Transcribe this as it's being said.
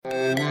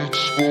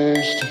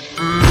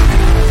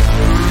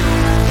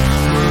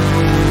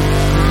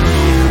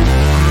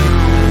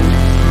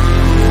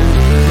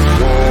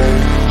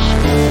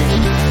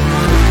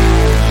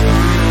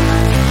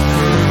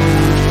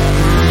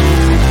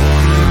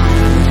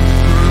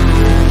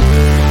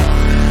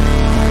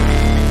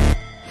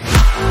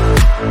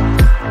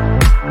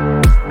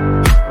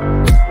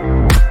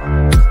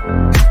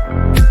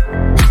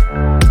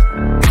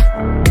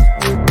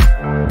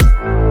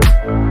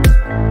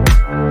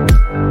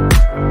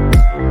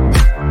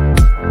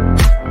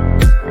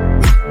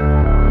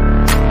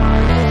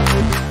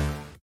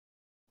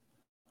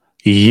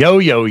Yo,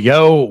 yo,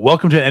 yo.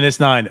 Welcome to the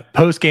NS9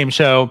 post-game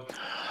show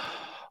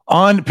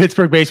on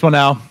Pittsburgh Baseball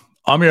Now.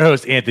 I'm your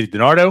host, Anthony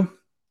DiNardo.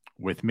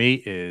 With me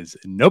is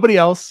nobody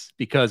else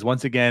because,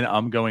 once again,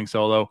 I'm going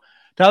solo.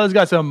 Tyler's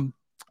got some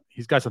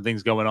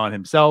things going on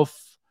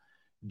himself.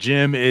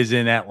 Jim is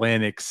in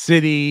Atlantic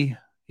City.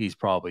 He's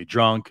probably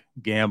drunk,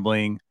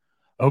 gambling.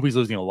 I hope he's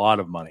losing a lot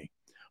of money.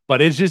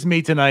 But it's just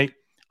me tonight.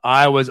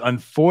 I was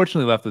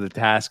unfortunately left with the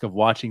task of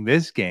watching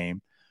this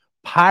game.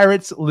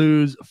 Pirates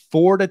lose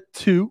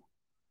 4-2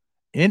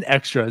 in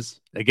extras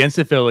against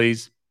the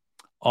Phillies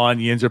on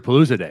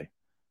Yinzer-Palooza Day.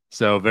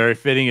 So very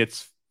fitting.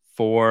 It's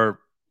for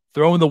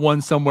throwing the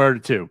one somewhere to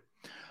two.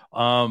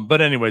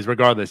 But anyways,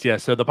 regardless, yeah.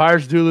 So the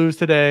Pirates do lose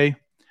today.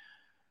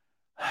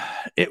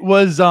 It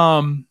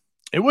wasn't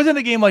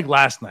a game like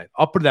last night.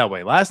 I'll put it that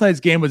way. Last night's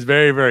game was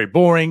very, very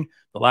boring.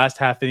 The last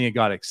half inning it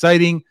got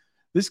exciting.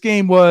 This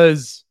game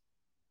was,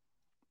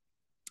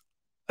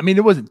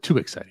 it wasn't too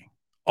exciting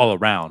all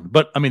around.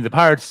 But, the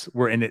Pirates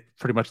were in it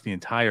pretty much the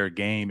entire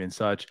game and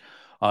such.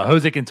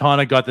 Jose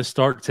Quintana got the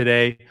start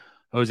today.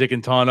 Jose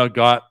Quintana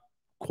got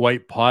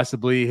quite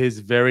possibly his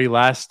very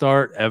last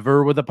start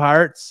ever with the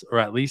Pirates, or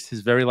at least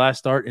his very last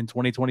start in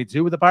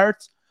 2022 with the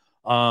Pirates.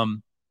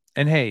 And,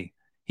 hey,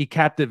 he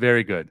capped it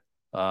very good.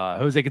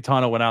 Jose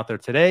Quintana went out there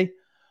today.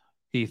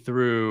 He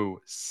threw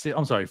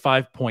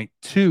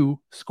 5.2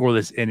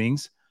 scoreless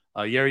innings.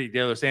 Yerry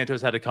De Los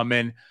Santos had to come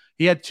in.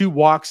 He had 2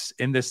 walks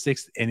in the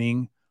 6th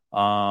inning.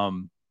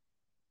 Wasn't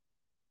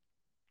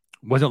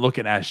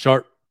looking as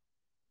sharp.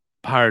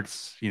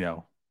 Pirates,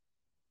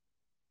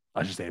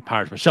 I should say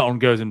Pirates, but Shelton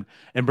goes and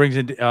brings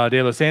in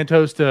De Los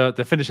Santos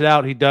to finish it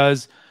out. He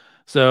does.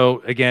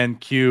 So, again,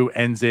 Q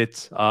ends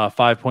it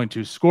 5.2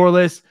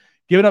 scoreless,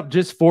 giving up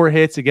just 4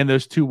 hits. Again,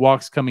 those 2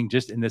 walks coming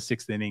just in the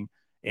 6th inning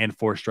and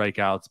 4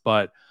 strikeouts.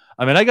 But,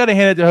 I got to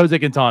hand it to Jose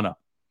Quintana.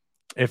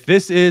 If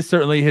this is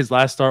certainly his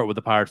last start with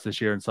the Pirates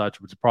this year and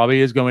such, which probably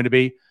is going to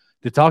be,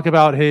 to talk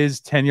about his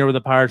tenure with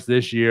the Pirates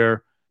this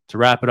year, to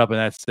wrap it up in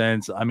that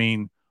sense,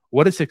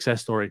 what a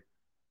success story.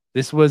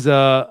 This was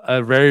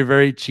a very,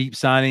 very cheap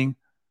signing.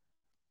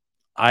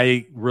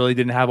 I really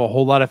didn't have a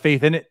whole lot of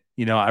faith in it.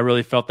 I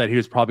really felt that he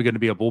was probably going to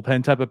be a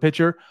bullpen type of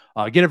pitcher.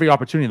 Get every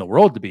opportunity in the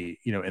world to be,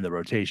 in the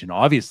rotation,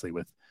 obviously,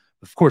 with,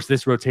 of course,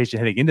 this rotation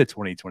heading into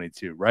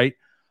 2022, right?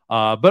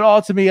 But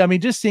all to me,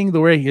 just seeing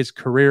the way his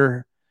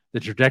career, the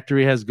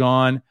trajectory has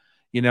gone,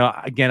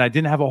 again, I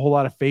didn't have a whole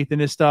lot of faith in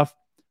his stuff.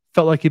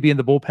 Felt like he'd be in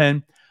the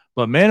bullpen.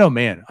 But man, oh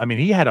man,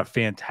 he had a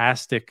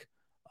fantastic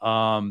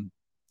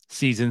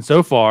season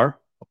so far.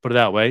 I'll put it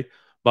that way.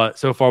 But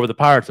so far with the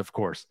Pirates, of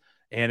course.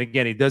 And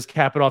again, he does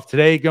cap it off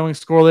today, going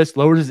scoreless,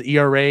 lowers his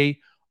ERA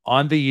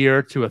on the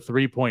year to a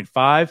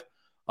 3.5.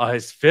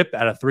 His FIP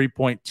at a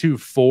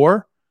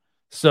 3.24.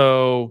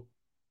 So,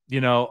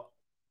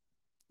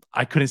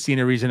 I couldn't see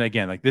any reason.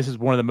 Again, this is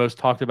one of the most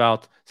talked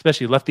about,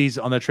 especially lefties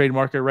on the trade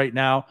market right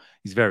now.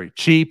 He's very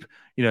cheap,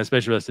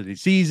 especially the rest of the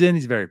season.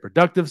 He's very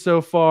productive so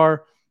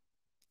far.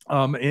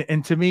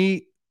 And to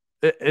me,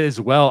 as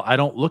well, I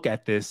don't look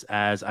at this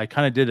as I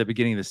kind of did at the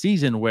beginning of the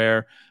season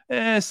where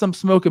some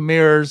smoke and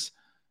mirrors,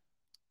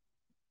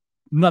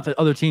 not that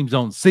other teams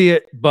don't see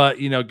it, but,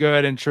 go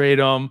ahead and trade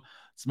them.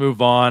 Let's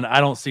move on. I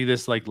don't see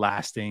this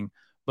lasting,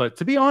 but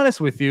to be honest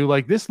with you,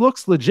 this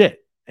looks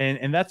legit.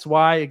 And that's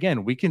why,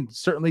 again, we can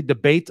certainly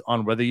debate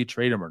on whether you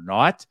trade him or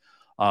not,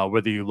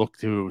 whether you look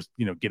to,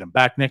 get him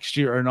back next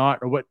year or not,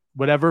 or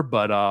whatever.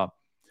 But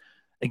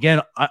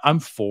again, I'm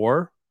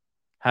for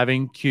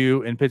having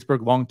Q in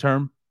Pittsburgh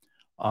long-term.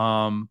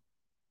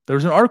 There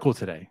was an article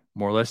today,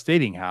 more or less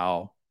stating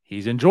how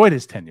he's enjoyed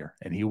his tenure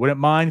and he wouldn't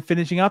mind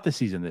finishing out the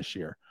season this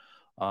year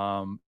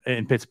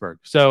in Pittsburgh.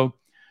 So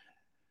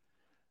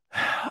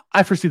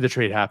I foresee the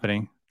trade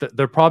happening.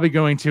 They're probably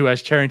going to,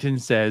 as Charrington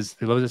says,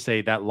 he loves to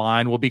say, that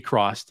line will be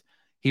crossed.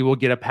 He will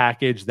get a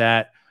package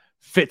that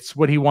fits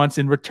what he wants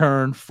in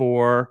return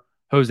for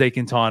Jose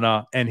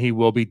Quintana, and he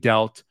will be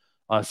dealt.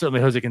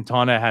 Certainly Jose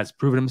Quintana has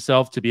proven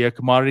himself to be a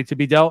commodity to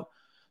be dealt.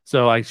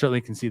 So I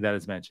certainly can see that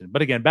as mentioned.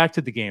 But again, back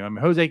to the game.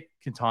 Jose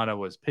Quintana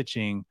was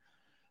pitching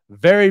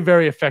very,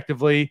 very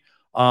effectively.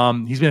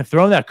 He's been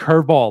throwing that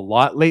curveball a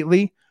lot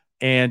lately,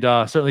 and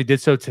certainly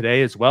did so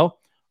today as well.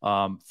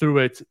 Threw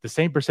it the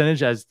same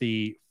percentage as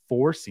the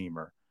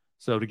 4-seamer.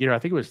 So to get her, I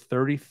think it was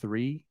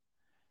 33.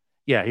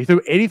 Yeah, he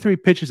threw 83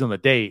 pitches on the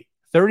day.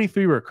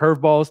 33 were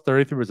curveballs.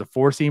 33 was a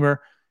 4-seamer.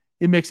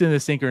 He mixed in the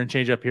sinker and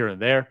changeup here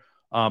and there.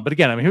 But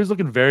again, he was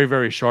looking very,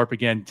 very sharp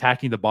again,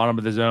 attacking the bottom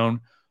of the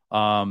zone.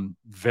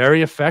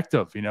 Very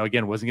effective.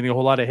 Again, wasn't getting a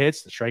whole lot of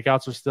hits. The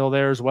strikeouts are still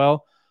there as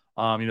well.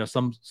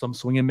 Some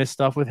swing and miss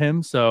stuff with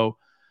him. So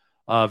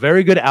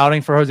very good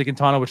outing for Jose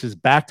Quintana, which is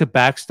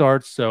back-to-back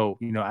starts. So,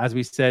 as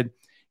we said,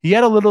 he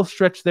had a little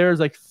stretch there. It was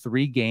like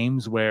 3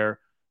 games where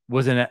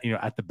wasn't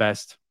at the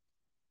best.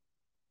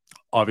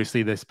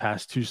 Obviously, this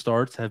past 2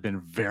 starts have been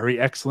very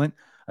excellent.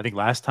 I think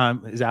last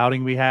time his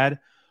outing we had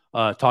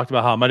talked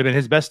about how it might have been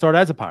his best start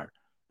as a Pirate.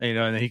 And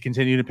then he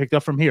continued to pick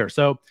up from here.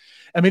 So,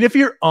 I mean, if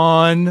you're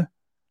on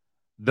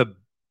the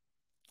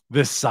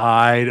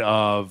side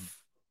of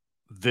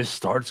this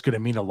start's going to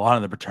mean a lot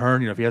in the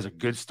return, if he has a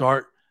good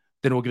start,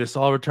 then we'll get a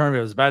solid return. If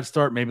it was a bad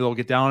start, maybe they'll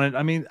get down on it.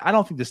 I mean, I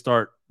don't think the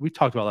start we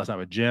talked about last night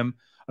with Jim.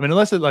 I mean,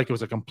 unless it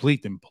was a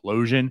complete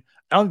implosion,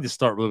 I don't think the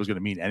start really was going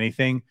to mean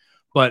anything.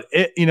 But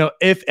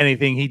if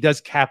anything, he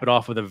does cap it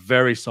off with a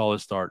very solid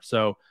start.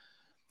 So if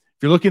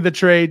you're looking at the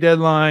trade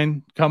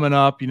deadline coming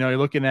up, you're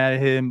looking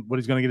at him, what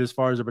he's going to get as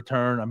far as a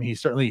return. I mean, he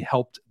certainly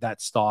helped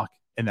that stock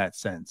in that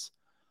sense.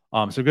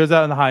 So it goes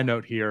out on the high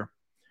note here.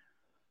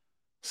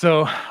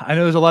 So I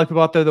know there's a lot of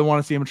people out there that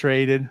want to see him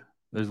traded.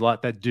 There's a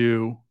lot that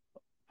do.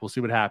 We'll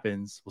see what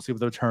happens. We'll see what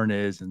the return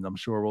is, and I'm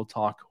sure we'll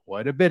talk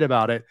quite a bit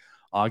about it.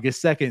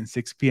 August 2nd,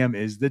 6 p.m.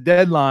 is the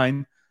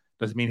deadline.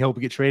 Doesn't mean he'll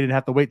get traded and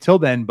have to wait till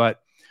then, but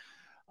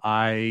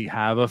I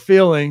have a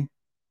feeling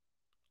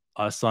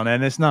us on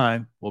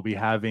NS9 will be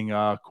having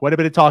quite a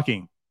bit of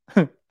talking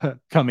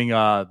coming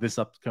this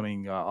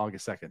upcoming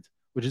August 2nd,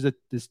 which is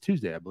this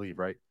Tuesday, I believe,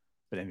 right?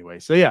 But anyway,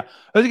 so yeah,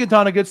 Jose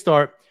Quintana, good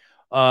start.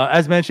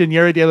 As mentioned,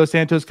 Yerry De Los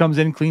Santos comes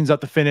in, cleans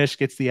up the finish,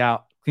 gets the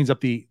out, cleans up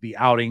the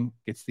outing,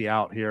 gets the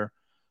out here.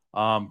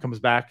 Comes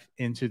back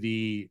into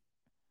the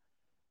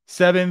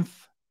 7th,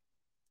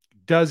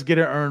 does get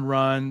an earned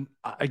run.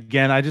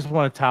 Again, I just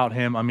want to tout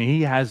him. I mean,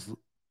 he has,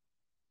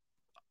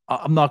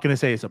 I'm not going to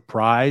say a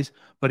surprise,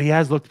 but he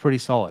has looked pretty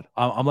solid.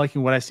 I'm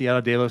liking what I see out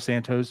of De Los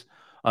Santos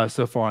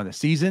so far in the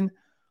season.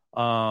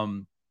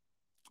 Manny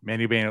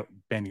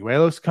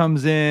Banuelos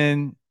comes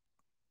in.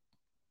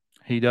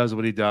 He does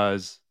what he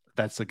does.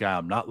 That's the guy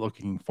I'm not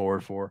looking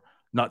forward for,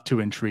 not too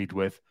intrigued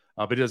with,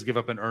 but he does give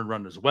up an earned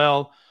run as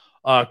well.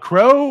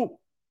 Crow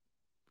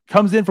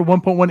comes in for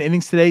 1.1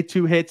 innings today,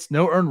 2 hits,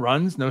 no earned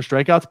runs, no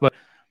strikeouts, but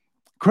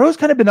Crow's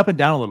kind of been up and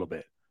down a little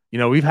bit.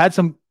 We've had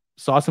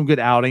saw some good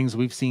outings.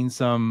 We've seen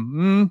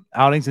some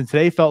outings, and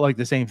today felt like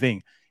the same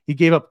thing. He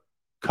gave up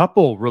a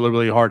couple really,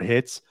 really hard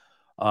hits,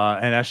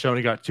 and as shown,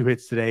 he got 2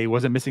 hits today. He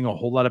wasn't missing a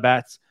whole lot of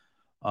bats.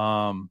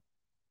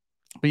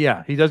 But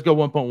yeah, he does go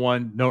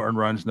 1.1, no earned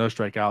runs, no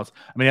strikeouts.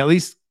 I mean, at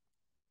least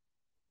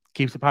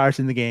keeps the Pirates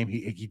in the game.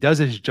 He does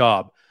his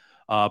job,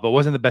 but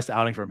wasn't the best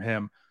outing from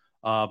him.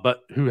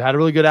 But who had a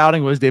really good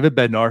outing was David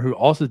Bednar, who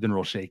also has been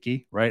real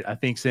shaky, right? I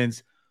think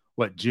since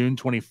June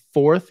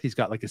 24th, he's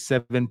got like a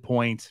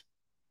 7.6,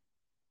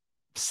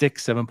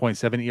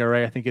 7.7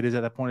 ERA, I think it is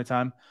at that point in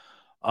time.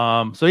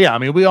 So yeah, I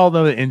mean, we all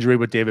know the injury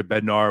with David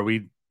Bednar.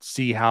 We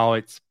see how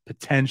it's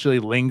potentially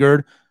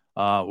lingered.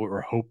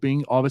 We're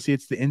hoping, obviously,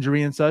 it's the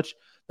injury and such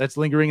that's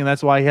lingering, and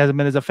that's why he hasn't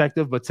been as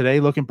effective. But today,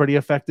 looking pretty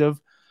effective.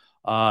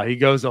 He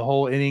goes a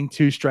whole inning,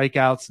 2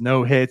 strikeouts,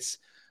 no hits.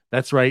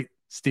 That's right,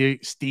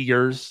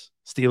 Steelers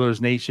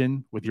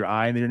Nation with your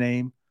I in your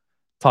name.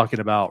 Talking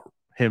about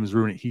he's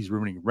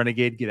ruining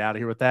Renegade. Get out of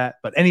here with that.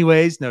 But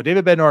anyways, no,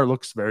 David Bednar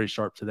looks very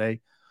sharp today.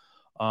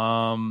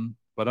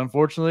 But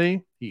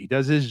unfortunately, he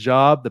does his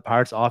job. The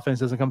Pirates offense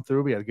doesn't come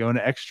through. We got to go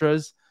into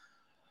extras.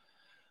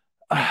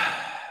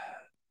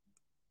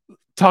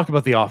 Talk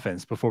about the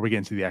offense before we get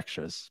into the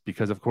extras,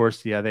 because of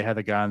course, yeah, they had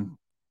the guy on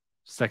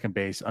second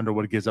base.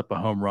 Underwood gives up a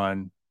home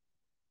run.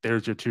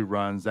 There's your 2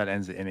 runs. That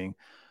ends the inning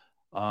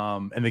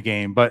in the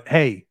game. But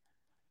hey,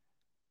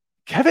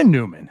 Kevin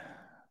Newman,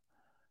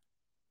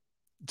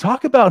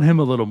 talk about him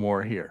a little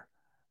more here.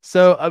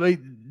 So, I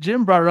mean,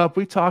 Jim brought it up.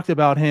 We talked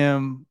about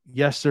him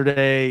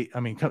yesterday. I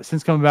mean,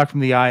 since coming back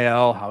from the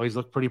IL, how he's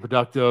looked pretty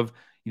productive.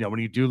 When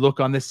you do look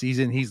on this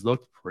season, he's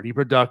looked pretty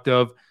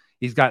productive.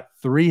 He's got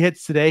 3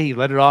 hits today. He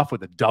led it off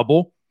with a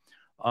double.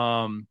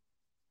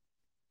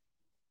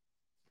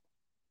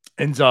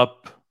 Ends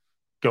up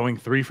going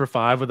 3 for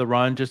 5 with a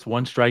run, just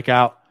 1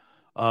 strikeout.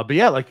 But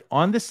yeah, like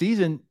on this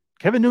season,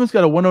 Kevin Newman's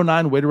got a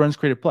 109 weighted runs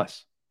created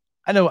plus.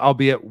 I know,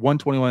 albeit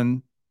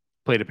 121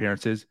 plate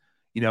appearances.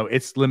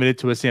 It's limited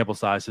to a sample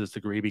size to this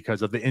degree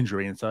because of the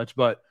injury and such.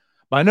 But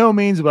by no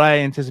means would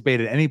I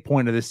anticipate at any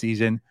point of this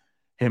season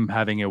him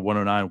having a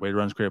 109 weighted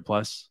runs created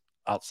plus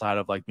outside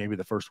of like maybe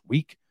the first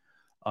week.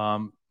 So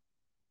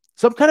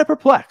I'm kind of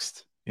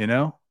perplexed,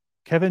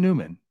 Kevin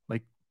Newman,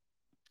 like,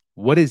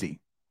 what is he?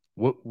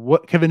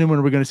 What Kevin Newman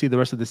are we going to see the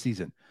rest of the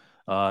season?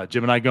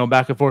 Jim and I going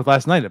back and forth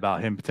last night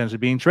about him potentially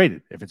being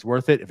traded. If it's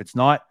worth it, if it's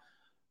not,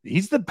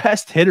 he's the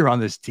best hitter on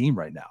this team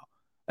right now.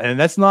 And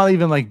that's not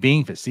even like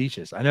being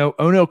facetious. I know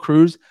O'Neal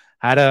Cruz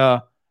had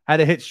a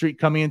hit streak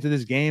coming into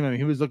this game. I mean,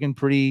 he was looking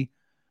pretty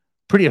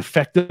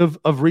effective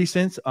of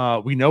recent.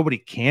 We know what he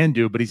can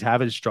do, but he's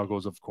having his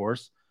struggles, of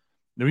course.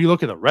 When you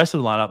look at the rest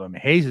of the lineup, I mean,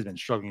 Hayes has been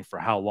struggling for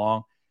how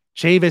long?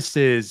 Chavis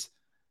is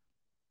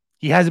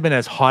He hasn't been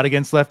as hot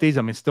against lefties.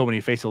 I mean, still when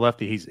you face a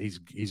lefty,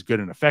 he's good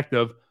and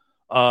effective.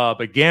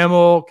 But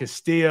Gamble,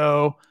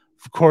 Castillo,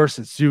 of course,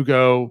 and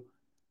Sugo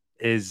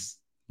is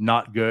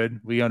not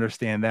good. We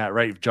understand that,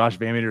 right? Josh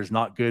Van Meter is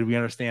not good. We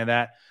understand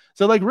that.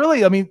 So, like,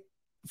 really, I mean,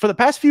 for the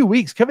past few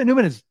weeks, Kevin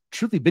Newman has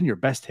truly been your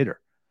best hitter.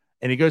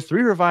 And he goes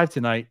 3 for 5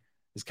 tonight.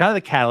 He's kind of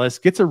the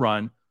catalyst, gets a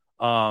run.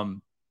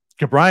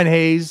 Brian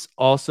Hayes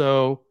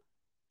also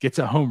gets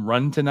a home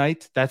run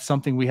tonight. That's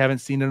something we haven't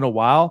seen in a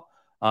while.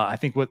 I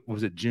think what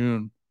was it,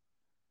 June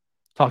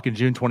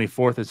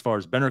 24th, as far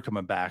as Benner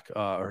coming back,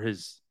 or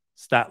his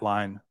stat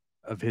line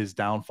of his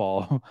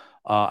downfall.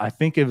 I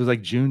think it was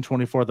like June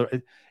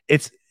 24th.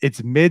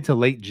 It's mid to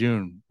late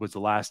June was the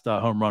last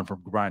home run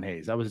from Brian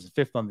Hayes. That was his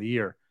 5th on the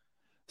year.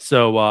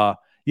 So,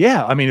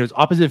 yeah, I mean, it was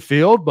opposite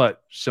field,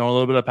 but showing a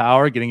little bit of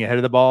power, getting ahead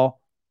of the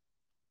ball.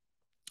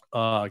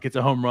 Gets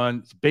a home run.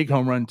 It's a big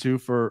home run, too,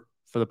 for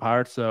the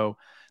Pirates. So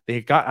they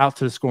got out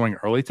to the scoring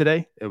early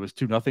today. It was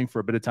 2-0 for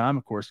a bit of time.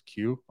 Of course,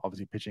 Q,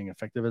 obviously pitching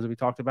effective, as we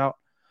talked about.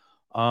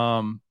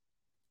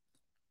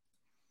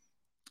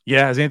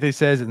 Yeah, as Anthony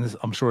says, and this,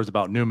 I'm sure it's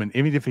about Newman,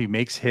 even if he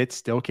makes hits,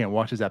 still can't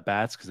watch his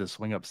at-bats because the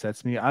swing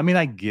upsets me. I mean,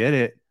 I get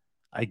it.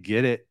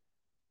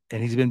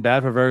 And he's been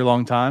bad for a very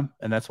long time.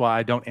 And that's why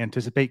I don't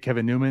anticipate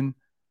Kevin Newman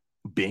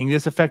being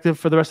this effective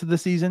for the rest of the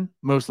season,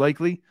 most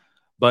likely.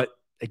 But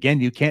again,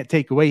 you can't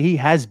take away, he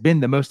has been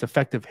the most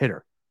effective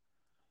hitter.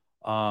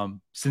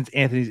 Since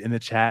Anthony's in the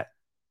chat,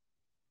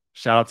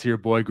 shout out to your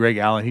boy, Greg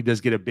Allen. He does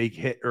get a big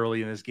hit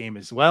early in this game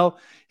as well.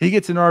 He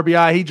gets an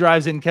RBI. He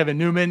drives in Kevin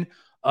Newman.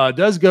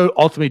 Does go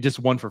ultimately just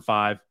 1 for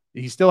 5.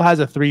 He still has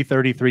a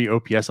 333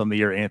 OPS on the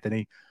year,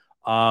 Anthony.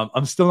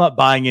 I'm still not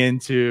buying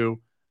into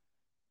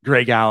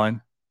Greg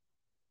Allen.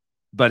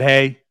 But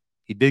hey,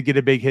 he did get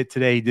a big hit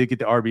today. He did get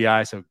the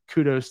RBI, so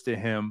kudos to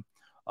him.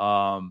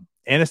 And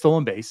a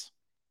stolen base.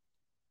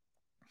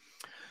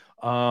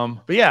 But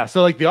yeah,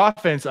 so like the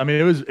offense, I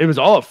mean, it was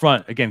all up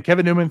front. Again,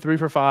 Kevin Newman 3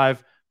 for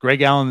 5,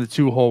 Greg Allen the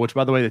 2-hole, which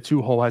by the way, the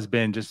 2-hole has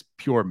been just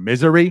pure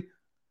misery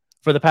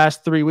for the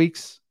past 3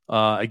 weeks.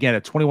 Again,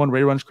 a 21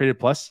 rate runs created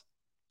plus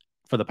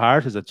for the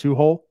Pirates is a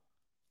 2-hole,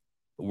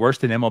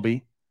 worst in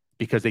MLB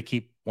because they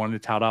keep wanting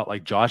to tout out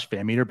like Josh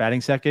Van Meter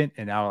batting second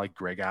and now like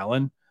Greg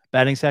Allen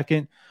batting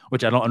second,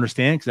 which I don't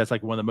understand because that's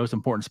like one of the most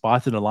important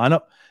spots in the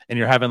lineup. And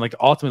you're having like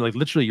ultimately like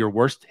literally your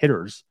worst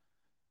hitters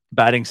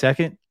batting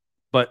second.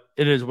 But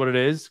it is what it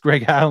is.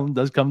 Greg Allen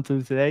does come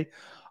through today.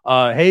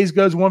 Hayes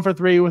goes 1 for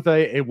 3 with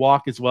a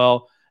walk as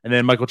well. And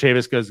then Michael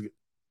Chavis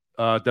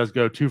does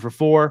go 2 for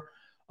 4.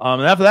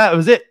 And after that, it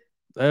was it.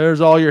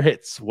 There's all your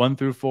hits, 1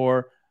 through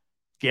 4.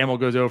 Gamble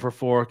goes 0 for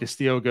 4.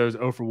 Castillo goes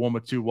 0 for 1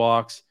 with 2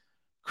 walks.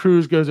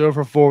 Cruz goes 0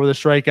 for 4 with a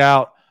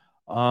strikeout.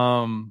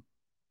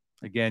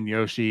 Again,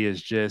 Yoshi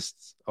is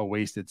just a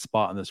wasted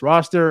spot on this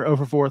roster. 0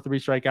 for 4, 3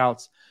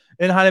 strikeouts.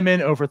 And Heineman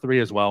 0 for 3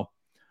 as well.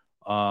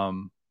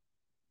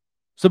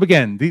 So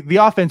again, the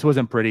offense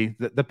wasn't pretty.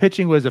 The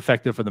pitching was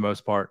effective for the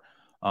most part.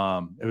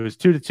 It was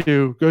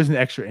 2-2, goes into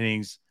extra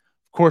innings.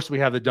 Of course, we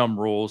have the dumb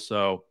rules.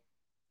 So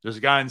there's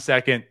a guy in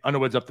second.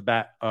 Underwood's up the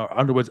bat.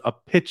 Underwood's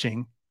up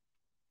pitching,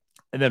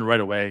 and then right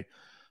away,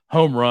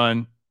 home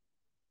run.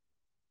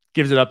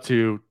 Gives it up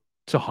to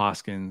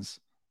Hoskins.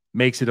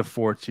 Makes it a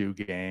 4-2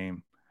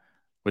 game,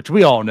 which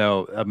we all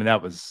know. I mean,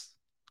 that was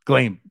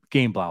game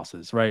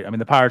blouses, right? I mean,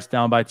 the Pirates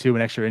down by 2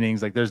 in extra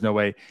innings. Like, there's no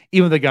way.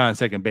 Even the guy on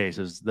second base,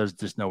 there's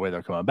just no way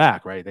they're coming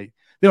back, right? They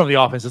don't have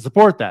the offense to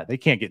support that. They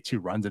can't get 2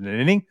 runs in an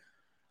inning,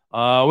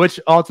 which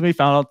ultimately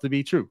found out to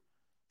be true.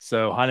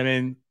 So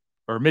Heineman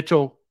or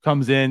Mitchell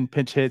comes in,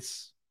 pinch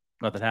hits,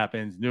 nothing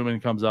happens. Newman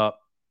comes up.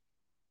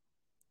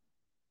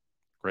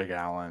 Greg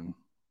Allen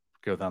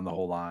go down the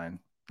whole line.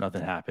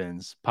 Nothing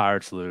happens.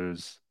 Pirates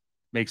lose.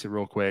 Makes it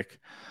real quick.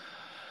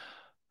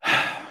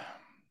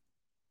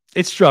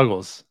 It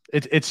struggles.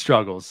 It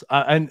struggles.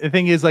 And the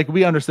thing is, like,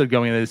 we understood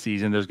going into the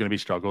season, there's going to be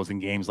struggles in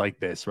games like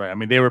this, right? I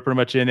mean, they were pretty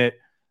much in it.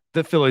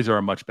 The Phillies are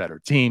a much better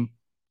team.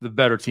 The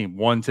better team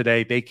won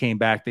today. They came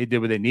back. They did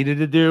what they needed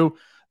to do.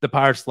 The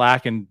Pirates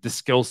lack in the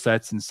skill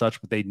sets and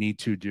such what they need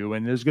to do.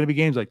 And there's going to be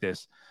games like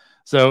this.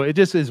 So it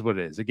just is what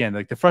it is. Again,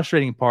 like, the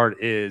frustrating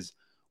part is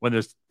when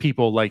there's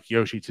people like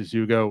Yoshi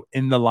Tsuzugo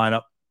in the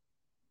lineup,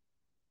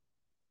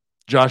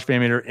 Josh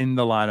Van Meter in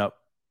the lineup.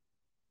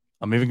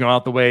 I'm even going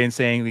out the way and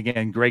saying,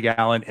 again, Greg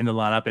Allen in the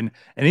lineup. And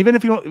even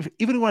if you want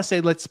to say,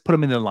 let's put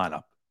him in the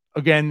lineup.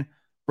 Again,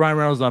 Brian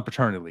Reynolds is on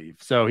paternity leave.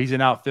 So he's an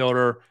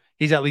outfielder.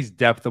 He's at least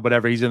depth or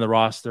whatever. He's in the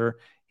roster.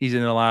 He's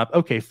in the lineup.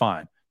 Okay,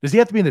 fine. Does he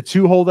have to be in the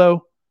 2-hole,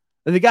 though?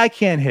 The guy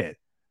can't hit.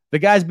 The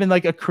guy's been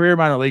like a career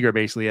minor leaguer,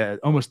 basically, at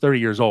almost 30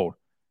 years old.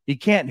 He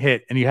can't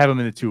hit, and you have him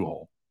in the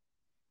 2-hole.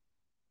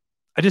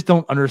 I just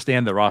don't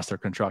understand the roster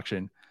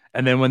construction.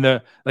 And then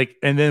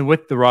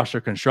with the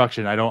roster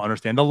construction, I don't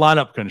understand the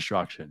lineup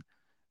construction.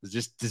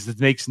 This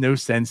makes no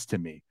sense to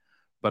me.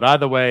 But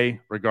either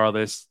way,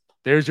 regardless,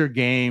 there's your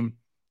game.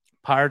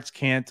 Pirates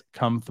can't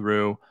come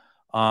through.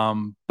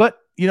 But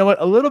you know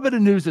what? A little bit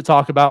of news to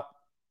talk about.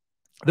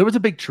 There was a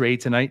big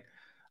trade tonight.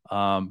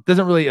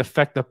 Doesn't really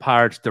affect the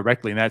Pirates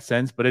directly in that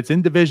sense, but it's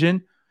in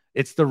division.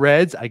 it's the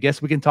Reds. I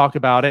guess we can talk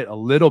about it a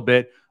little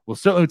bit. We'll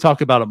certainly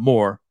talk about it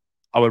more.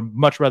 I would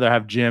much rather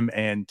have Jim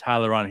and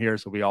Tyler on here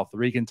so we all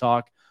three can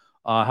talk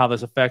how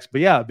this affects.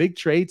 But yeah, a big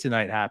trade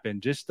tonight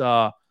happened just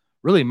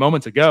really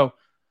moments ago.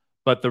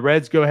 But the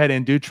Reds go ahead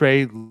and do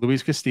trade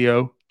Luis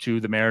Castillo to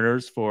the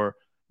Mariners for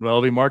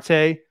Noelvi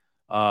Marte,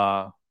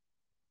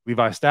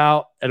 Levi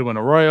Stout, Edwin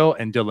Arroyo,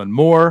 and Dylan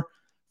Moore.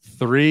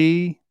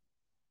 3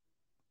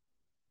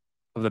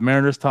 of the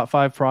Mariners' top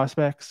 5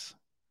 prospects.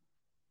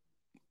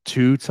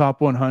 2 top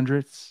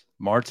 100s.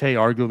 Marte,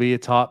 arguably a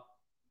top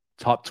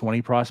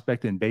 20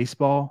 prospect in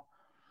baseball.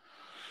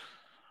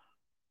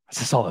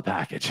 That's a solid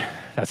package.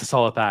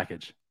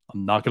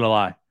 I'm not going to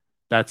lie.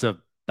 That's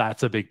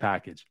a big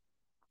package.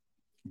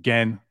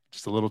 Again,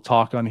 just a little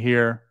talk on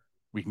here.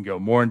 We can go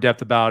more in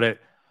depth about it,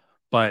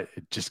 but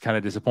it just kind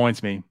of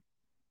disappoints me.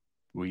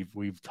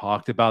 We've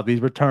talked about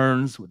these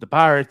returns with the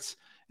Pirates,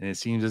 and it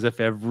seems as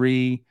if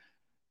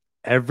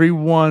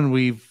everyone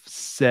we've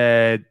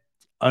said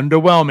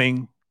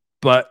underwhelming,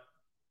 but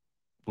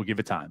we'll give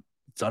it time.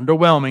 It's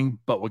underwhelming,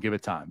 but we'll give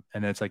it time.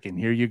 And it's like, and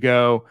here you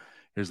go.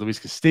 Here's Luis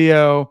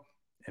Castillo,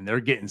 and they're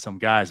getting some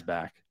guys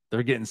back.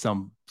 They're getting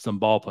some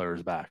ball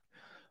players back.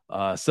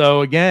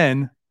 So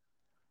again,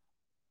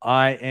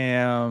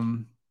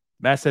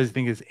 Matt says he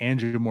thinks it's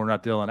Andrew Moore,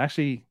 not Dylan.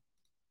 Actually,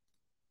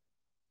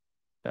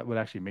 that would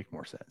actually make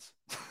more sense.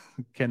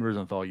 Ken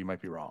Rosenthal, you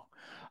might be wrong.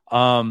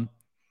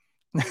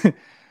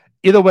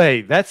 Either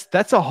way,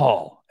 that's a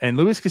haul. And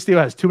Luis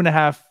Castillo has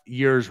 2.5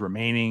 years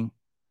remaining.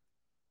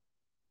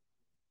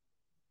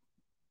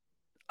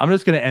 I'm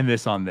just going to end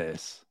this on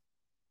this.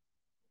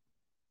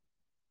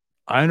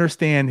 I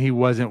understand he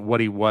wasn't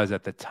what he was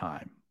at the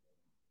time.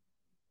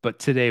 But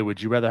today,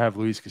 would you rather have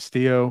Luis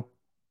Castillo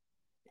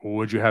or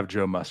would you have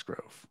Joe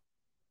Musgrove?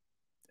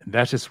 And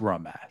that's just where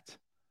I'm at.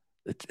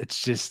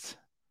 That's just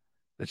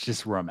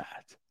where I'm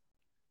at.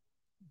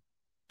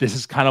 This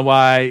is kind of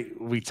why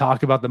we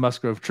talk about the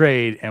Musgrove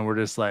trade and we're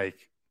just kind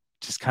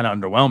of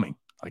underwhelming.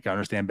 Like, I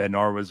understand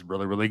Bednar was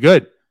really, really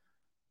good,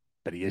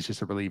 but he is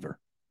just a reliever.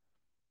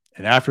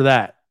 And after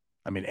that,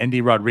 I mean, Endy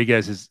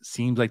Rodriguez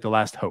seems like the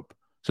last hope.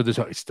 So there's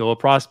still a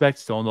prospect,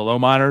 still in the low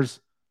minors.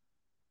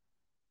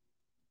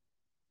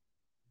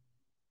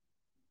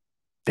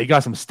 They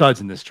got some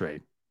studs in this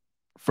trade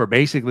for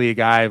basically a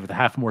guy with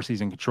half more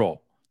season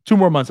control, 2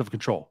 more months of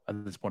control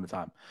at this point in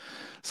time.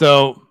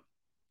 So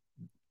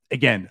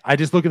again, I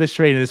just look at this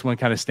trade and this one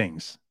kind of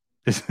stings.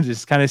 This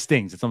just kind of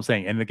stings. That's what I'm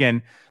saying. And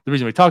again, the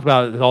reason we talked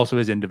about it also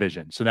is in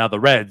division. So now the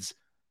Reds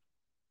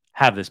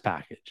have this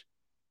package.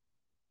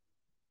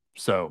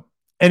 So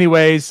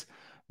anyways,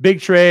 big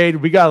trade.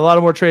 We got a lot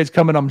of more trades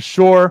coming, I'm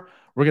sure.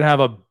 We're going to have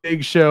a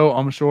big show,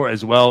 I'm sure,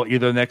 as well,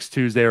 either next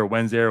Tuesday or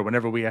Wednesday or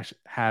whenever we actually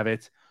have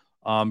it.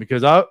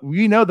 Because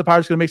we know the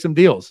Pirates are going to make some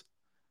deals.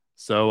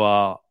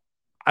 So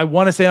I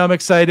want to say I'm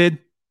excited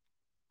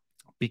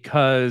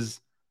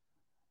because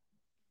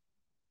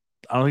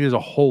I don't think there's a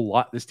whole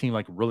lot. This team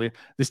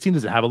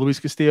doesn't have a Luis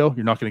Castillo.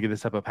 You're not going to get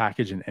this type of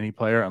package in any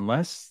player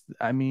unless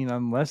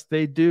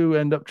they do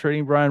end up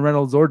trading Brian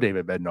Reynolds or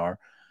David Bednar,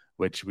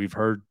 which we've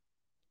heard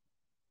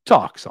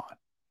talks on.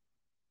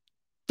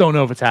 Don't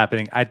know if it's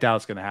happening. I doubt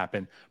it's going to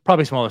happen.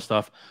 Probably some other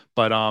stuff.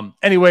 But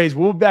anyways,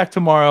 we'll be back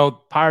tomorrow.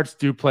 Pirates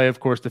do play, of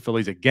course, the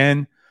Phillies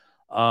again.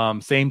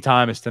 Same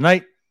time as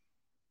tonight.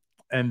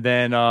 And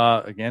then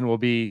again, we'll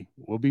be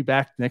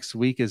back next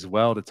week as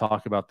well to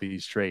talk about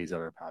these trades that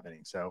are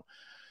happening. So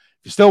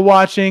if you're still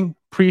watching,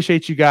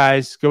 appreciate you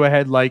guys. Go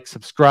ahead, like,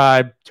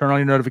 subscribe, turn on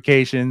your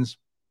notifications.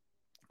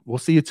 We'll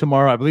see you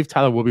tomorrow. I believe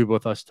Tyler will be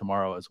with us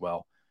tomorrow as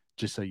well,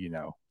 just so you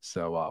know.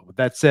 So with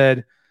that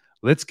said,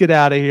 let's get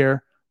out of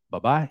here.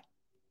 Bye-bye.